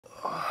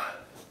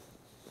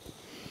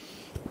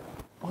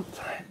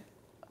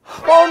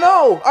Oh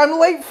no, I'm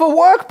late for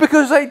work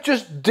because I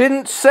just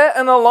didn't set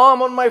an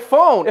alarm on my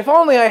phone. If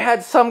only I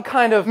had some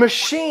kind of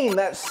machine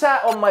that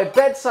sat on my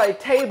bedside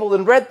table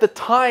and read the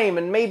time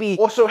and maybe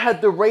also had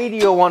the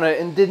radio on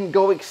it and didn't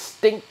go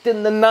extinct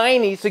in the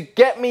 90s to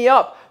get me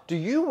up. Do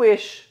you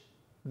wish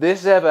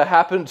this ever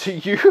happened to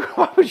you?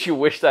 Why would you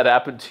wish that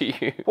happened to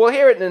you? Well,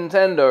 here at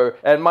Nintendo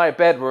and my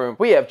bedroom,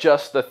 we have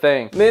just the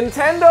thing.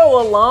 Nintendo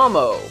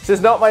Alarmo. This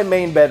is not my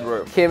main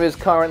bedroom. Kim is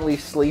currently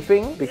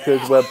sleeping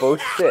because we're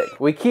both sick.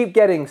 We keep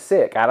getting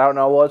sick. I don't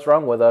know what's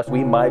wrong with us.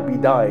 We might be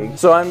dying.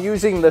 So I'm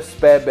using the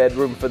spare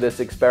bedroom for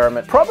this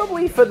experiment.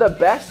 Probably for the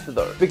best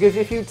though, because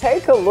if you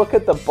take a look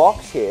at the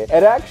box here,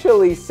 it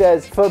actually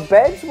says, for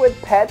beds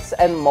with pets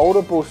and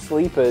multiple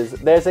sleepers,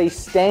 there's a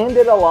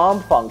standard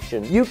alarm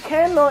function. You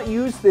cannot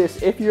use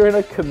this if you're in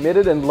a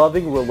committed and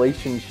loving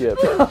relationship.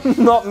 I'm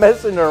not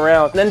messing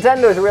around.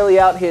 Nintendo's really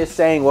out here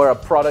saying we're a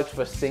product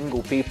for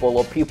single people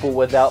or people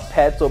without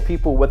pets or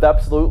people with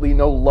absolutely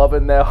no love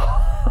in their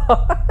heart.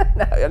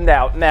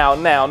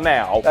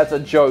 Now. That's a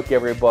joke,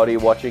 everybody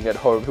watching at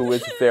home who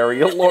is very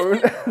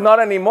alone.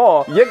 Not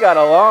anymore. You got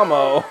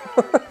Alarmo.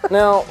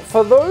 Now,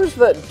 for those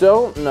that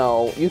don't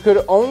know, you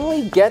could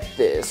only get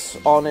this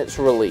on its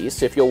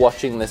release, if you're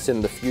watching this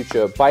in the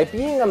future, by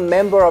being a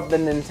member of the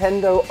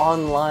Nintendo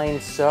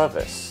Online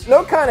service.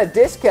 No kind of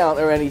discount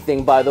or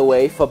anything, by the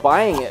way, for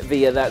buying it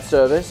via that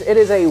service. It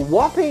is a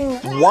whopping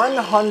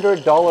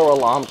 $100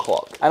 alarm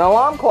clock. An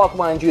alarm clock,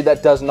 mind you,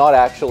 that does not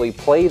actually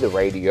play the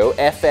radio,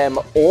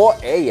 FM or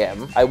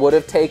AM. I would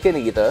have taken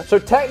either. So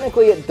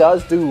technically it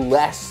does do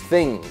less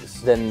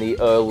things than the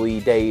early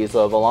days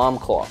of alarm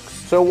clocks.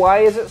 So why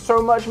is it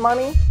so much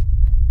money?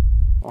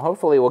 Well,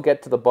 hopefully we'll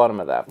get to the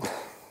bottom of that.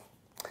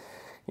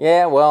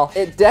 Yeah, well,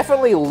 it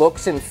definitely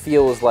looks and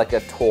feels like a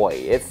toy.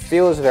 It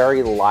feels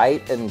very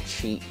light and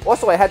cheap.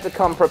 Also, I had to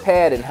come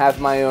prepared and have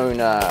my own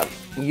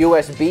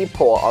USB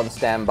port on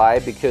standby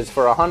because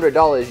for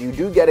 $100 you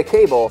do get a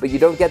cable, but you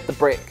don't get the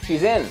brick.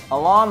 She's in.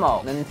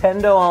 Alarmo.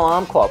 Nintendo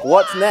alarm clock.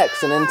 What's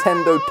next? A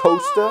Nintendo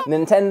toaster?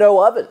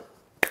 Nintendo oven.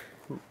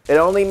 It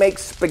only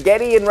makes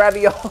spaghetti and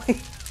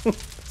ravioli.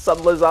 Some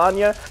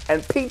lasagna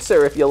and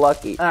pizza if you're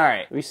lucky. All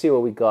right, let me see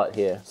what we got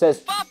here. It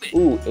says,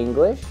 ooh,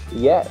 English?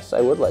 Yes,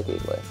 I would like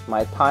English.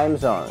 My time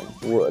zone,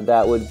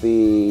 that would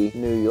be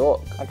New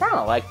York. I kind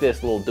of like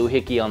this little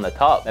doohickey on the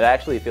top. It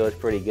actually feels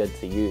pretty good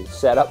to use.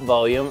 Set up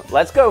volume.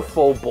 Let's go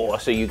full bore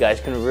so you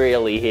guys can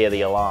really hear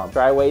the alarm.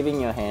 Try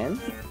waving your hand.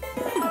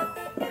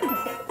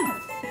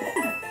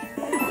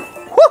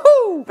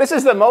 Woohoo! This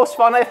is the most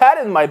fun I've had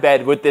in my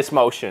bed with this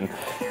motion.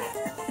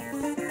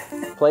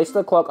 Place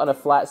the clock on a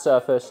flat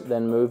surface,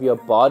 then move your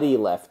body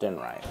left and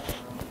right.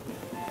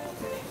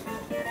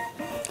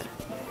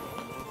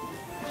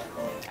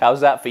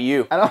 How's that for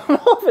you? I don't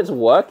know if it's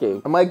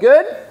working. Am I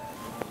good?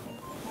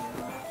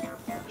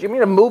 Do you mean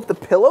to move the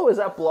pillow? Is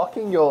that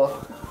blocking your...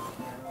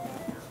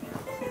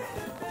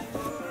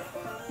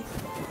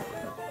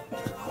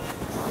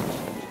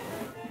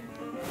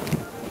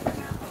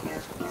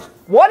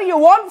 What do you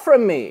want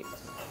from me?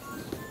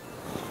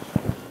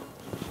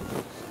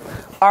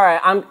 All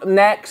right, I'm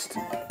next.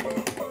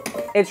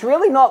 It's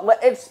really not,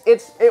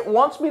 it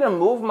wants me to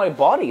move my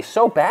body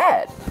so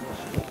bad.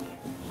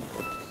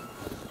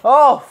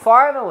 Oh,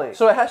 finally.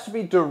 So it has to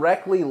be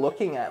directly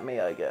looking at me,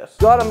 I guess.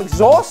 God, I'm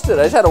exhausted.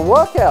 I just had a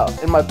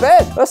workout in my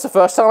bed. That's the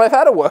first time I've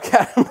had a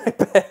workout in my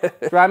bed.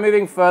 Try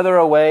moving further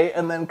away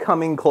and then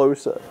coming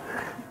closer.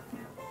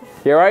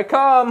 Here I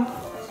come.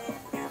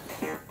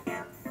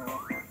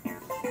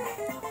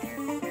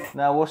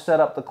 Now we'll set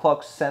up the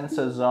clock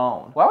sensor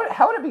zone.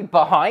 How would it be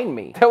behind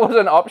me? There was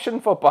an option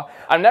for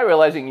I'm now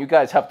realizing you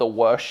guys have the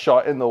worst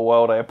shot in the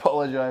world. I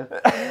apologize.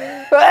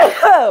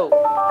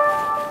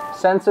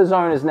 Sensor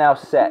zone is now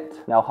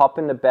set. Now hop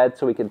into bed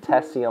so we can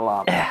test the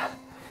alarm.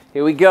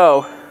 Here we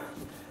go.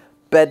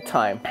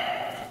 Bedtime.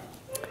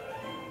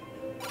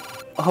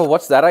 Oh,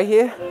 what's that I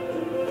hear?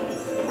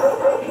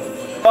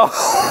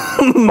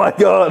 Oh my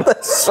God,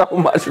 that's so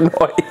much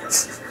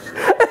noise.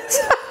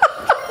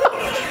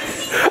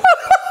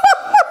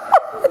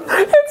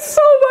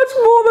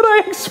 More than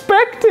I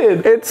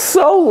expected. It's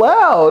so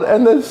loud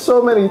and there's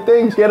so many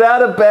things. Get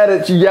out of bed.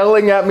 It's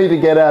yelling at me to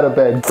get out of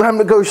bed. Time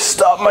to go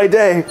start my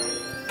day.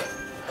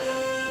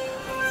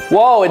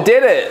 Whoa, it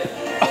did it.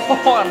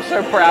 Oh, I'm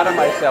so proud of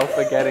myself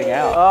for getting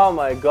out. Oh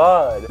my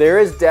God. There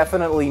is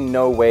definitely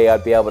no way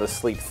I'd be able to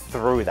sleep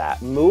through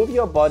that. Move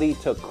your body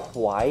to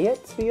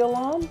quiet the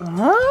alarm?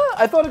 Huh?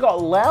 I thought it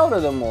got louder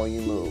the more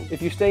you move.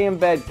 If you stay in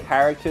bed,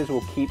 characters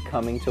will keep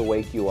coming to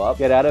wake you up.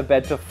 Get out of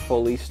bed to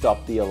fully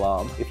stop the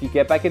alarm. If you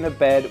get back into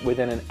bed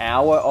within an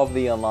hour of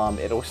the alarm,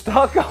 it'll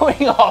start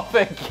going off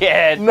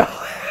again. No.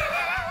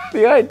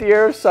 The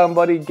idea of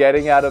somebody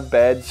getting out of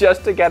bed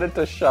just to get it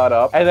to shut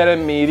up and then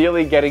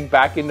immediately getting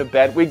back into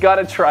bed, we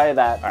gotta try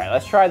that. All right,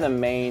 let's try the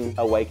main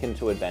Awaken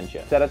to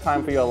Adventure. Set a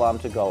time for your alarm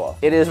to go off.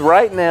 It is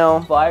right now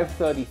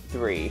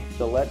 5:33,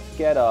 so let's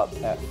get up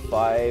at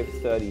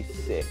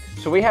 5:36.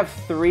 So we have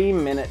 3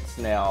 minutes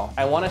now.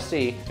 I wanna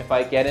see if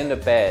I get into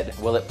bed,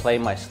 will it play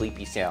my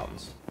sleepy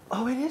sounds?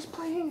 Oh, it is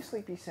playing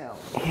sleepy sound.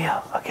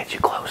 Here, I'll get you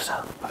closer.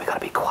 But we gotta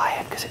be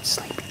quiet because it's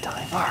sleepy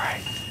time. All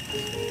right,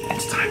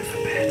 it's time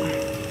for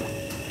bed.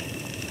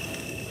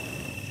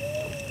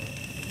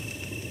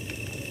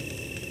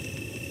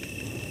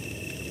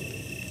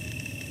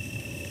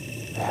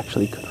 I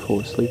actually could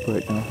fall asleep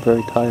right now. I'm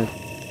very tired.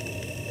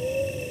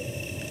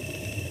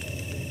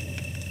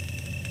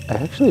 I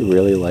actually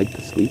really like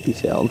the sleepy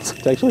sounds.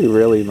 It's actually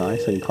really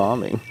nice and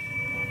calming.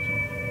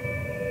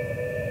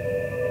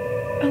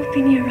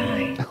 Open your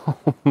eyes.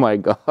 Oh my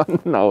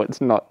god, no,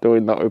 it's not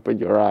doing the open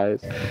your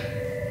eyes.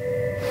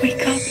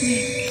 Wake up,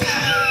 Nick.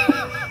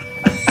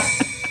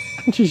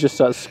 She just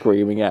starts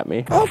screaming at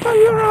me. Open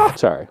your eyes!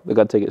 Sorry, we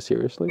gotta take it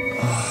seriously.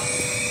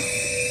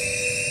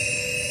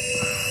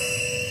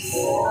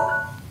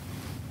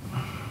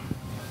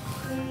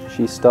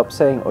 She stopped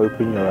saying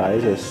open your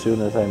eyes as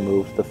soon as I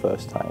moved the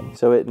first time.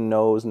 So it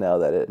knows now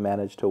that it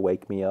managed to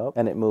wake me up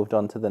and it moved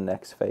on to the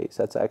next phase.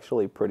 That's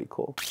actually pretty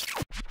cool.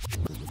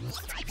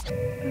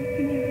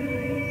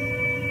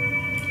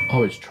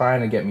 Oh, it's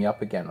trying to get me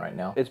up again right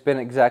now. It's been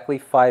exactly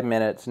 5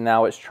 minutes.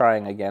 Now it's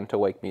trying again to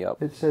wake me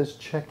up. It says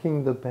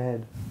checking the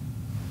bed.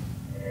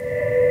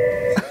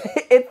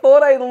 It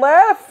thought I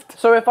left!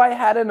 So if I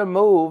hadn't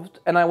moved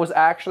and I was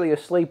actually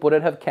asleep, would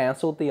it have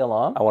cancelled the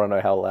alarm? I want to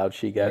know how loud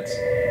she gets.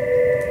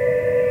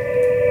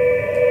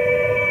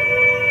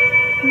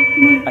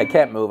 I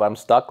can't move. I'm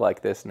stuck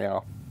like this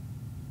now.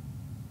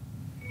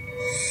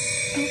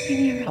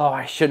 Oh,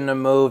 I shouldn't have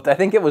moved. I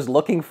think it was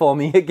looking for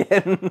me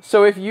again.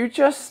 So if you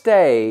just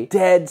stay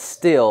dead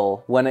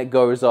still when it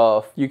goes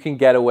off, you can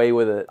get away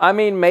with it. I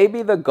mean,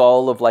 maybe the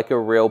goal of like a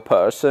real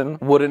person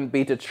wouldn't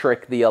be to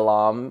trick the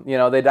alarm. You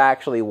know, they'd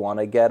actually want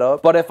to get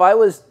up. But if I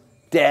was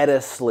dead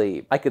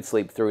asleep, I could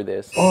sleep through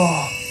this.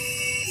 Oh.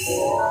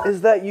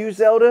 Is that you,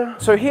 Zelda?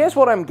 So here's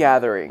what I'm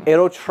gathering.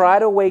 It'll try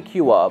to wake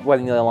you up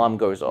when the alarm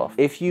goes off.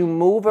 If you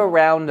move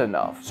around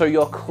enough, so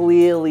you're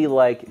clearly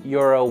like,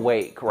 you're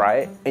awake,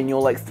 right? And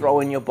you're like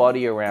throwing your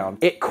body around,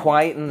 it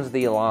quietens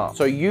the alarm.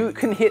 So you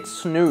can hit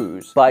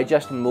snooze by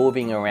just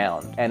moving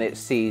around and it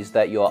sees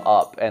that you're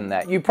up and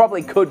that you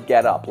probably could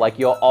get up, like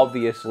you're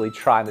obviously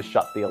trying to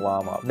shut the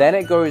alarm up. Then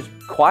it goes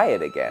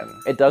quiet again.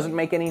 It doesn't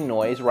make any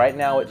noise. Right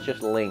now it's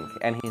just Link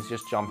and he's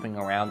just jumping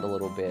around a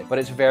little bit, but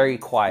it's very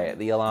quiet.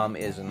 The alarm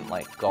isn't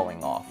like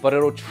going off, but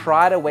it'll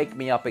try to wake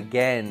me up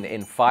again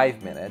in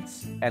 5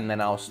 minutes and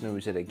then I'll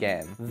snooze it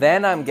again.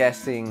 Then I'm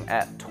guessing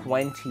at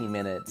 20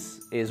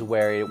 minutes is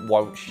where it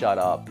won't shut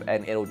up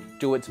and it'll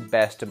do its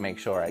best to make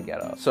sure I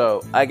get up.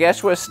 So I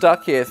guess we're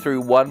stuck here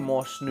through one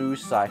more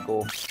snooze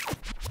cycle.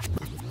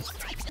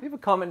 Leave a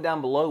comment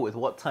down below with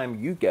what time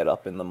you get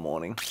up in the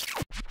morning.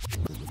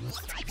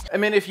 I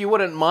mean, if you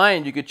wouldn't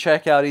mind, you could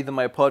check out either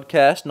my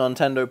podcast,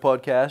 Nintendo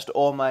Podcast,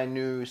 or my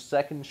new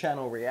second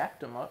channel,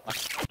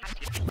 BeatEmUps.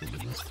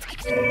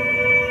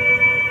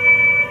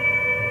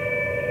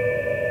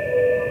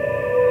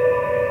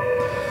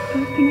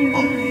 Open your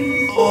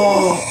eyes.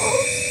 Oh.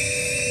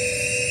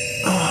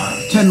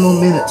 10 more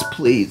minutes,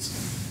 please.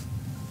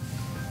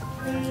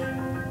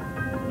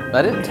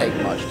 That didn't take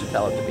much to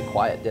tell it to be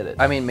quiet, did it?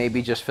 I mean,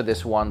 maybe just for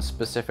this one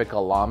specific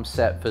alarm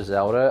set for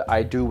Zelda,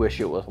 I do wish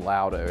it was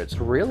louder. It's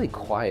really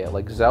quiet.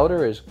 Like,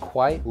 Zelda is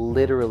quite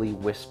literally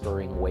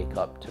whispering, wake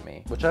up to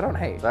me, which I don't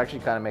hate. It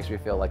actually kind of makes me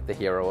feel like the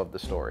hero of the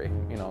story,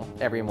 you know?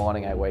 Every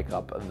morning I wake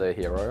up the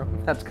hero.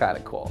 That's kind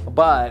of cool.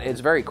 But it's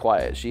very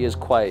quiet. She is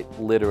quite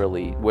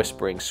literally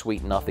whispering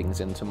sweet nothings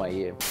into my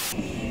ear.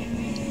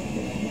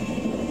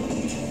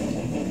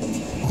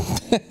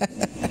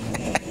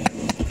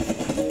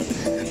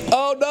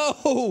 Oh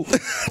no!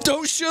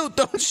 Don't shoot,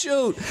 don't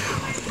shoot!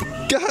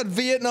 God,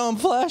 Vietnam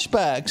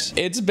flashbacks.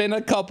 It's been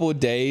a couple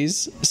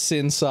days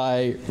since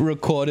I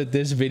recorded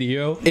this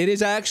video. It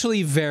is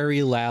actually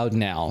very loud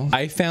now.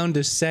 I found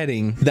a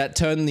setting that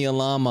turned the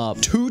alarm up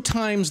 2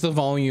 times the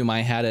volume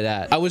I had it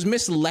at. I was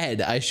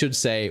misled, I should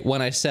say,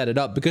 when I set it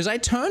up because I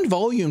turned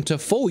volume to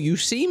full. You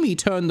see me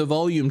turn the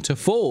volume to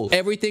full.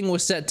 Everything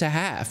was set to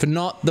half,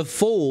 not the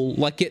full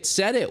like it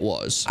said it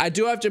was. I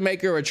do have to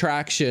make a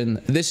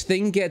retraction. This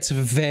thing gets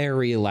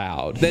very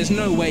loud. There's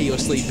no way you're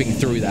sleeping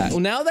through that. Well,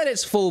 now that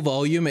it's full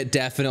volume, it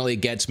definitely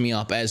gets me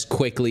up as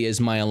quickly as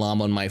my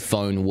alarm on my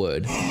phone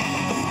would.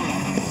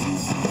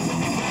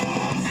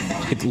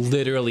 It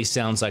literally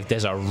sounds like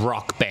there's a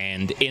rock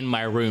band in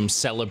my room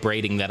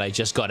celebrating that I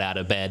just got out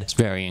of bed. It's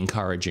very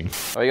encouraging.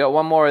 We got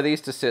one more of these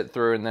to sit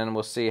through and then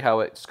we'll see how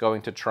it's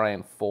going to try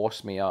and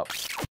force me up.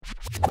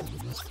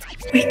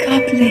 Wake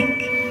up,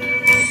 Link.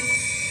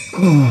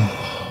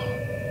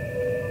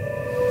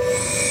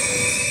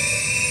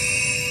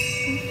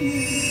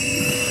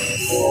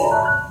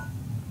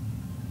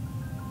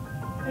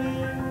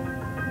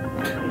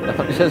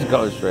 Just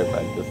go straight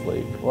back to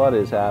sleep. What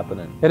is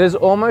happening? It has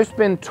almost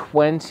been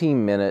 20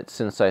 minutes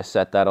since I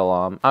set that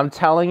alarm. I'm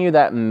telling you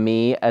that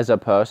me as a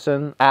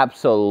person,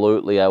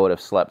 absolutely I would have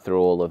slept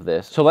through all of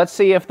this. So let's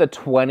see if the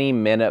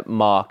 20-minute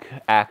mark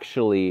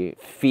actually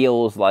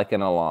feels like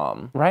an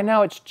alarm. Right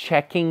now it's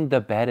checking the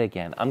bed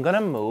again. I'm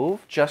gonna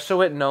move just so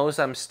it knows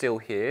I'm still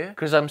here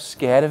because I'm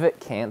scared of it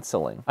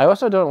canceling. I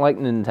also don't like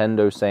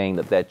Nintendo saying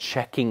that they're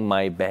checking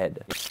my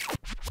bed.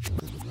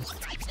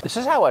 This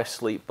is how I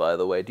sleep, by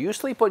the way. Do you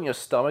sleep on your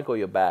stomach or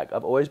your back?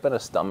 I've always been a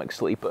stomach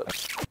sleeper.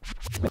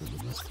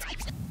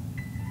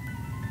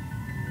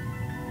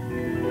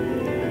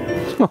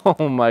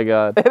 Oh my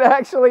God. It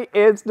actually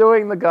is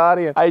doing the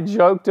Guardian. I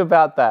joked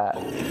about that.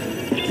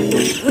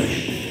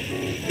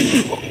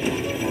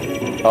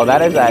 Oh,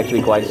 that is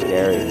actually quite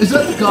scary. Is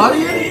that the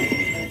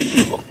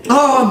Guardian?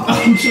 Oh,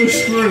 I'm so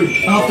screwed.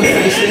 I'll have to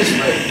face this,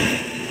 mate.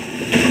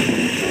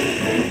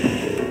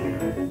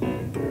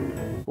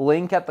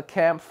 Link at the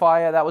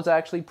campfire, that was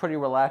actually pretty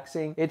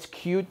relaxing. It's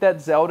cute that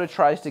Zelda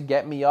tries to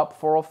get me up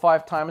 4 or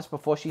 5 times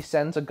before she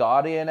sends a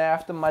Guardian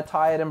after my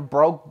tired and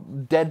broke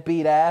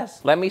deadbeat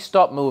ass. Let me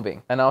stop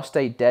moving and I'll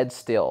stay dead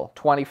still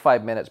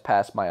 25 minutes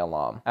past my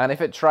alarm. And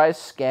if it tries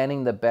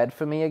scanning the bed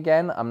for me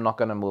again, I'm not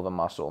gonna move a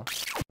muscle.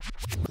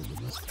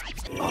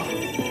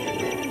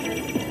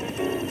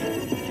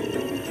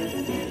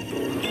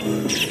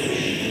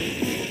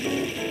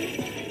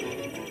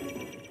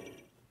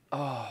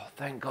 Oh,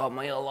 thank God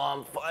my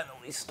alarm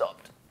finally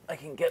stopped. I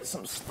can get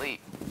some sleep.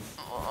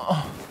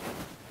 Oh.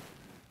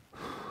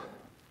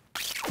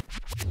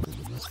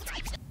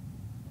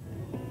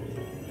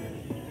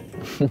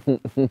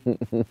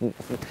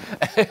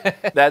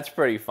 That's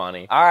pretty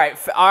funny. All right,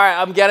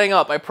 I'm getting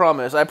up, I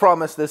promise. I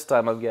promise this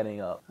time I'm getting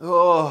up.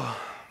 Oh.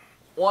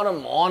 What a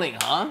morning,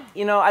 huh?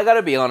 You know, I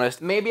gotta be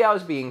honest, maybe I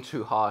was being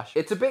too harsh.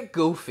 It's a bit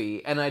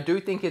goofy, and I do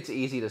think it's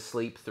easy to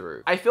sleep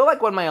through. I feel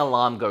like when my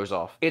alarm goes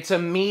off, it's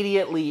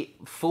immediately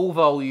full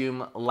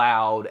volume,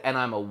 loud, and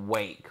I'm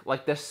awake.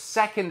 Like the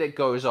second it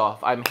goes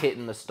off, I'm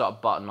hitting the stop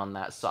button on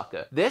that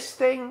sucker. This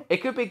thing, it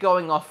could be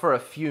going off for a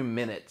few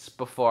minutes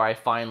before I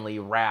finally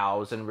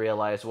rouse and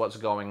realize what's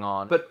going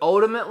on. But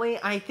ultimately,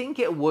 I think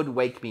it would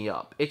wake me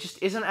up. It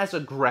just isn't as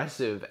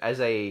aggressive as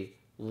a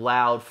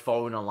loud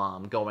phone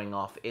alarm going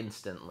off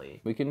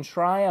instantly. We can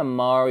try a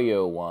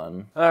Mario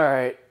one. All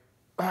right,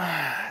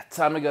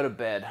 time to go to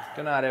bed.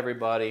 Good night,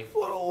 everybody.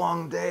 What a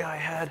long day I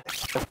had.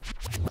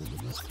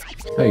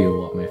 Tell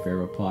you what my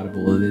favorite part of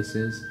all of this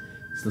is?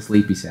 It's the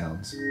sleepy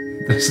sounds.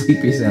 The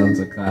sleepy sounds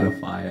are kind of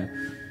fire.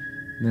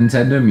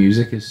 Nintendo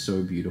music is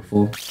so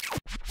beautiful.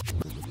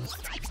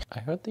 I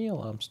heard the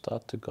alarm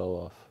start to go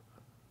off.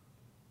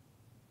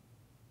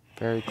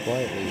 Very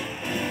quietly.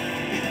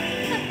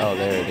 Oh,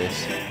 there it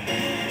is.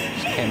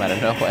 Just came out of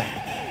nowhere.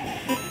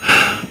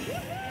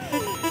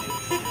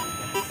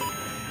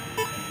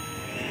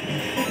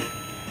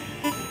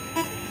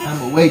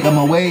 I'm awake, I'm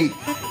awake.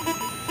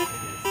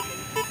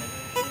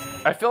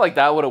 I feel like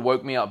that would have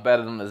woke me up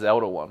better than the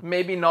Zelda one.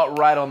 Maybe not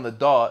right on the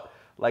dot,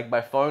 like my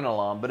phone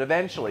alarm, but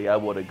eventually I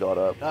would have got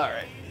up. All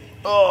right.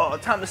 Oh,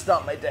 time to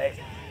start my day.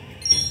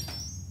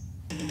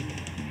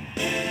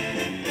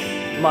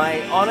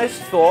 My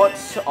honest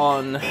thoughts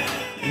on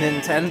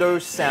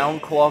Nintendo's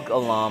sound clock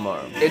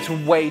alarmo. It's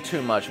way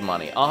too much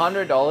money.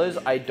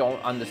 $100, I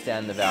don't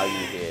understand the value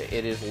here.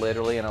 It is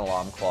literally an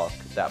alarm clock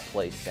that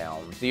plays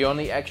sounds. The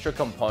only extra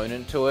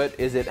component to it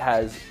is it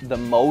has the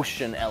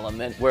motion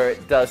element where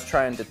it does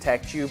try and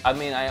detect you. I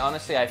mean,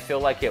 I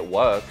feel like it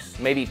works.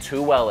 Maybe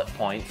too well at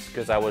points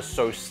because I was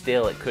so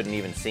still it couldn't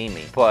even see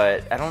me.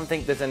 But I don't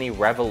think there's any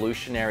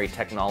revolutionary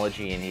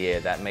technology in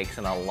here that makes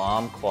an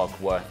alarm clock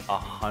worth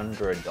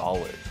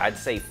 $100. I'd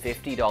say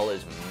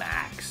 $50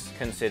 max,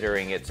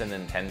 considering it's a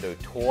Nintendo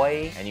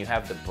toy and you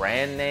have the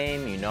brand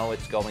name, you know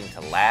it's going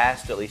to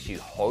last, at least you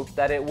hope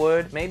that it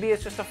would. Maybe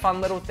it's just a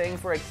fun little thing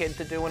for a kid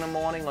to do in the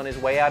morning on his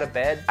way out of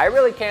bed. I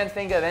really can't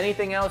think of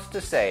anything else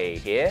to say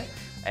here,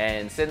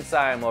 and since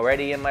I'm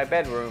already in my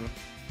bedroom,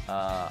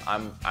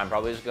 I'm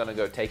probably just gonna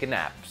go take a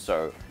nap.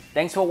 So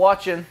thanks for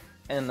watching,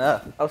 and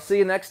I'll see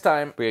you next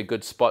time. Be a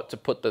good spot to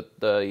put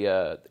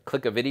the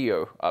click a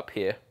video up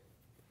here,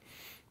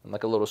 and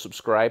like a little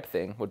subscribe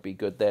thing would be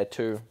good there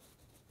too.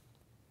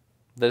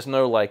 There's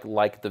no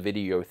like the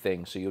video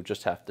thing, so you'll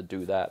just have to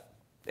do that.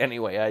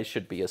 Anyway, I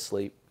should be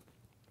asleep.